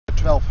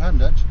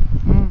1200,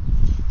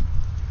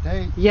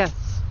 they Yes.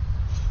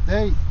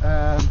 they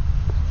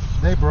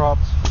brought,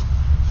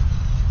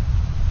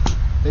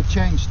 they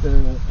changed the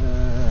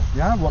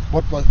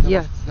what was there,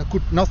 Yes. there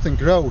could nothing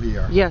grow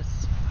here. Yes.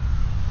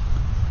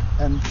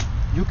 And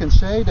you can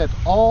say that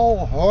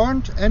all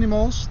horned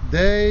animals,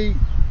 they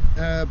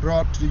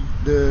brought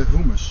the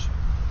humus.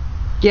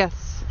 Yes.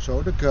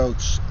 So the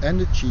goats and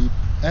the sheep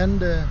and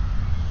the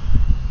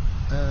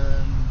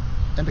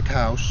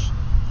cows,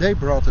 they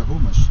brought the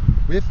humus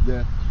with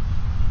the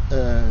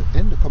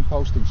in the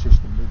composting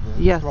system with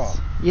the Yes. straw.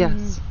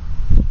 Yes.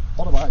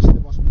 Otherwise there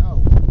was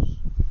no humus.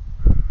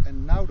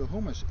 And now the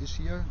humus is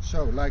here,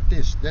 so like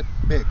this, that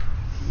big.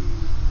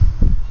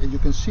 And you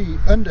can see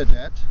under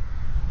that,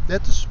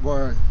 that is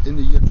where in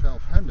the year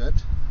 1200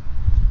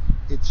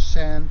 it's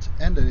sand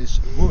and there is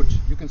wood.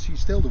 You can see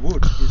still the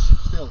wood is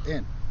still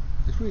in.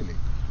 It's really.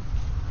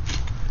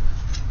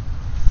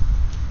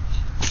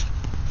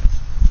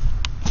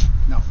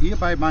 Now here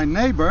by my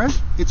neighbor,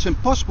 it's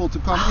impossible to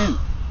come in.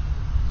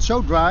 It's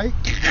so dry.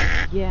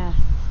 Yeah,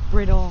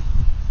 brittle.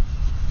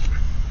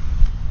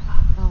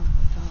 Oh my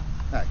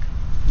god. Like,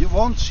 you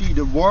won't see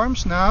the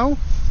worms now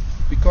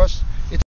because